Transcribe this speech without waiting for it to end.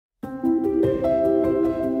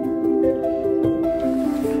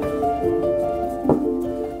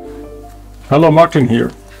Hello, Martin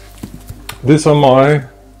here. These are my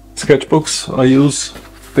sketchbooks I use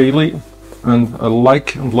daily, and I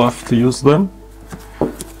like and love to use them.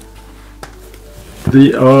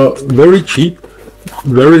 They are very cheap,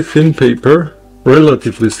 very thin paper,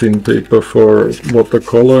 relatively thin paper for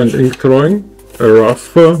watercolor and ink drawing,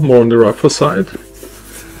 rougher, more on the rougher side.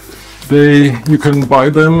 You can buy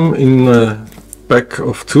them in a pack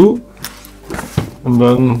of 2, and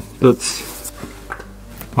then that's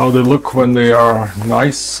how they look when they are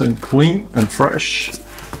nice and clean and fresh.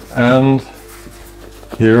 And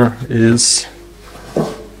here is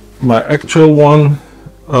my actual one,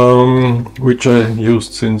 which I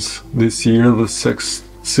used since this year, the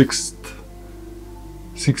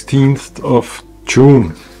 16th of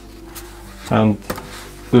June. And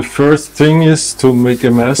the first thing is to make a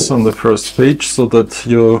mess on the first page, so that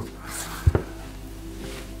you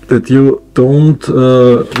don't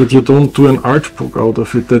do an art book out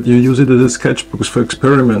of it, that you use it as sketchbooks for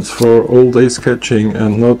experiments, for all-day sketching,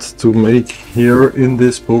 and not to make here in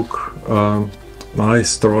this book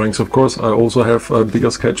nice drawings. Of course, I also have bigger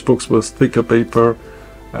sketchbooks with thicker paper,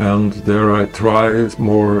 and there I try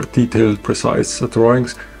more detailed, precise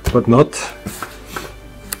drawings, but not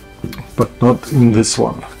in this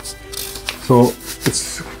one. So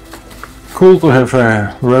it's cool to have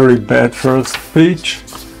a very bad first page.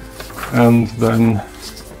 And then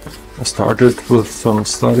I started with some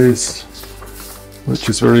studies, which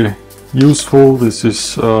is very useful. This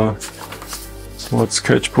is what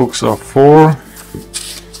sketchbooks are for,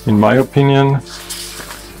 in my opinion.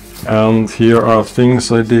 And here are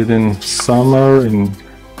things I did in summer in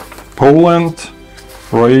Poland,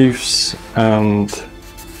 raves and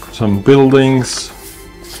some buildings,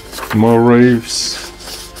 more raves.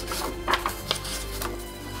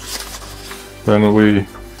 Then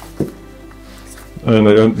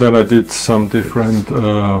I did some different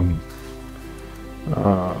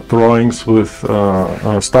drawings with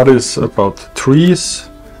studies about trees.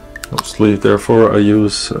 Mostly, therefore, I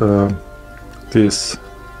use this.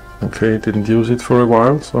 Okay, didn't use it for a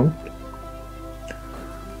while, so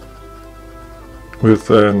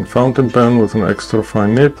with a fountain pen with an extra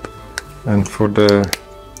fine nib, and for the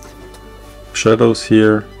shadows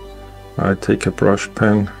here, I take a brush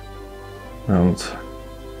pen, and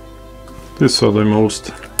these are the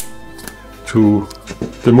most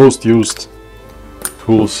used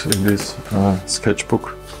tools in this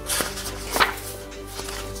sketchbook.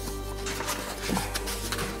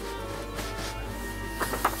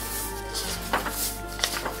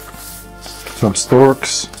 Some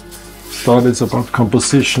storks, studies about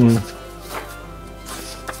composition,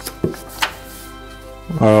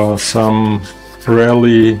 some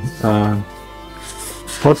rarely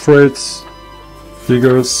portraits,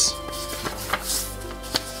 figures,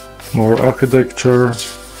 more architecture,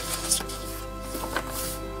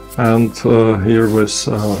 and here was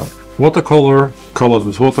watercolor, colored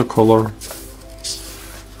with watercolor,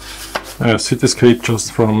 a cityscape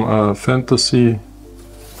just from fantasy,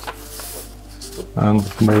 and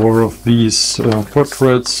more of these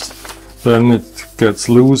portraits. Then it gets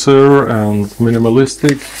looser and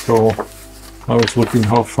minimalistic, so I was looking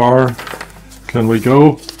how far can we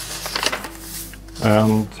go,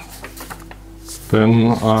 and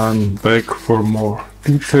then I'm back for more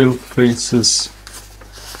detailed faces,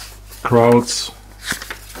 crowds,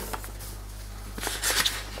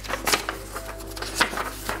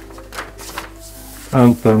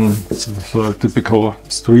 and then the typical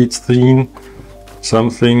street scene,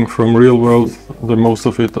 something from real world, the most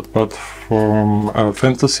of it, but from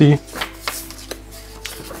fantasy.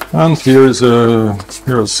 And here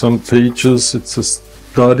are some pages. It's a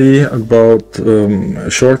study about a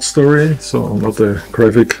short story, so not a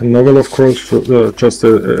graphic novel, of course, just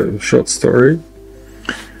a short story.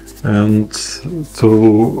 And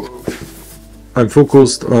I'm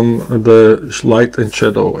focused on the light and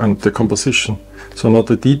shadow and the composition, so not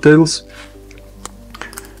the details.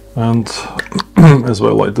 And as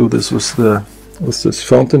well, I do this with this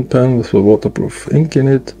fountain pen with the waterproof ink in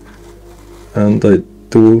it, and I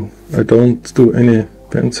don't do any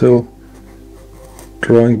pencil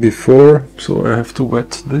drawing before, so I have to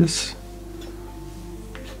wet this.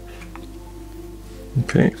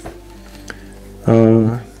 Okay,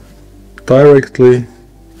 directly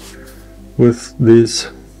with this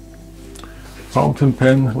fountain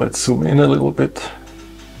pen. Let's zoom in a little bit.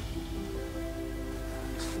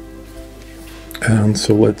 And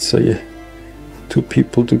so let's say 2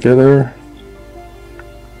 people together.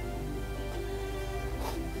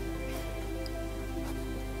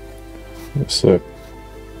 There's a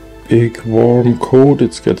big warm coat,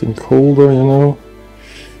 it's getting colder, you know.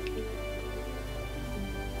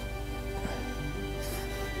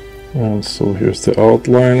 And so here's the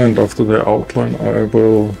outline, and after the outline I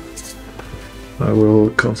will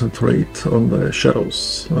concentrate on the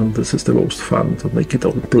shadows, and this is the most fun, to make it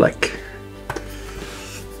all black.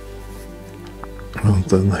 And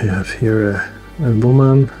then I have here a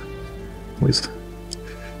woman with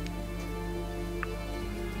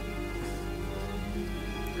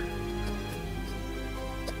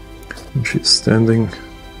and she's standing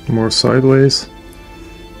more sideways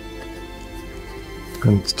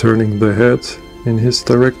and turning the head in his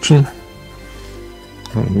direction.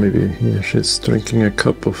 And maybe here she's drinking a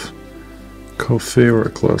cup of coffee or a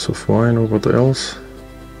glass of wine or what else.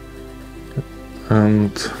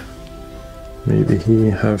 And maybe he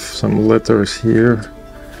have some letters here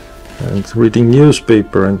and reading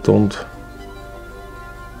newspaper and don't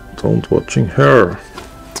watching her.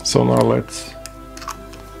 So now let's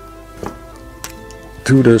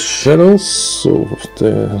do the shadows. So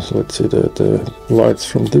let's see the lights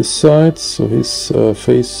from this side. So his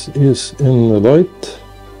face is in the light.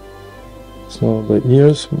 So the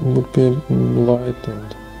ears would be light,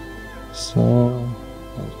 and so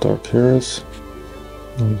dark hairs,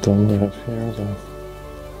 and then we have here the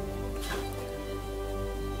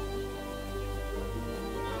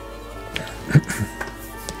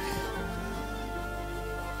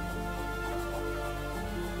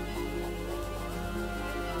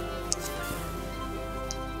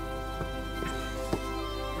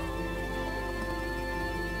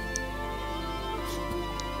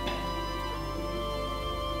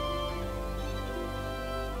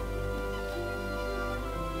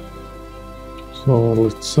so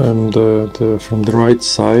let's from the right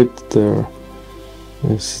side there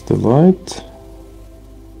is the light,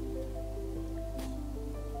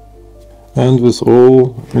 and with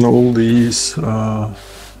all these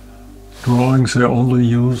drawings I only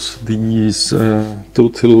use these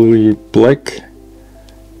totally black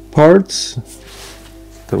parts,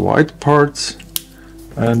 the white parts,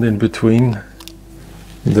 and in between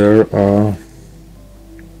there are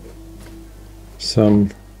some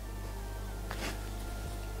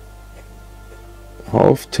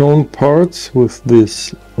half-tone parts with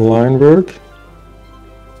this line work.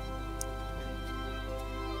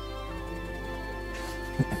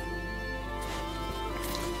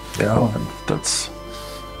 Yeah, and that's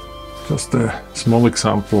just a small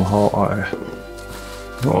example how I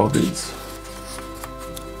draw these.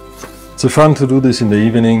 It's fun to do this in the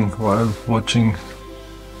evening while watching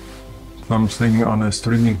something on a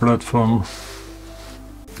streaming platform.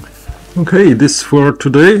 Okay, this for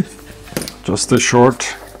today. Just a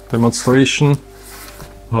short demonstration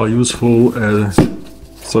how useful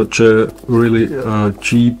such a really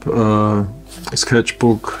cheap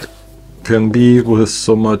sketchbook can be with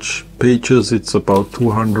so much pages. It's about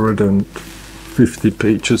 250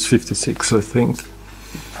 pages, 56 I think.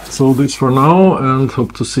 So this for now, and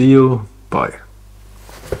hope to see you. Bye.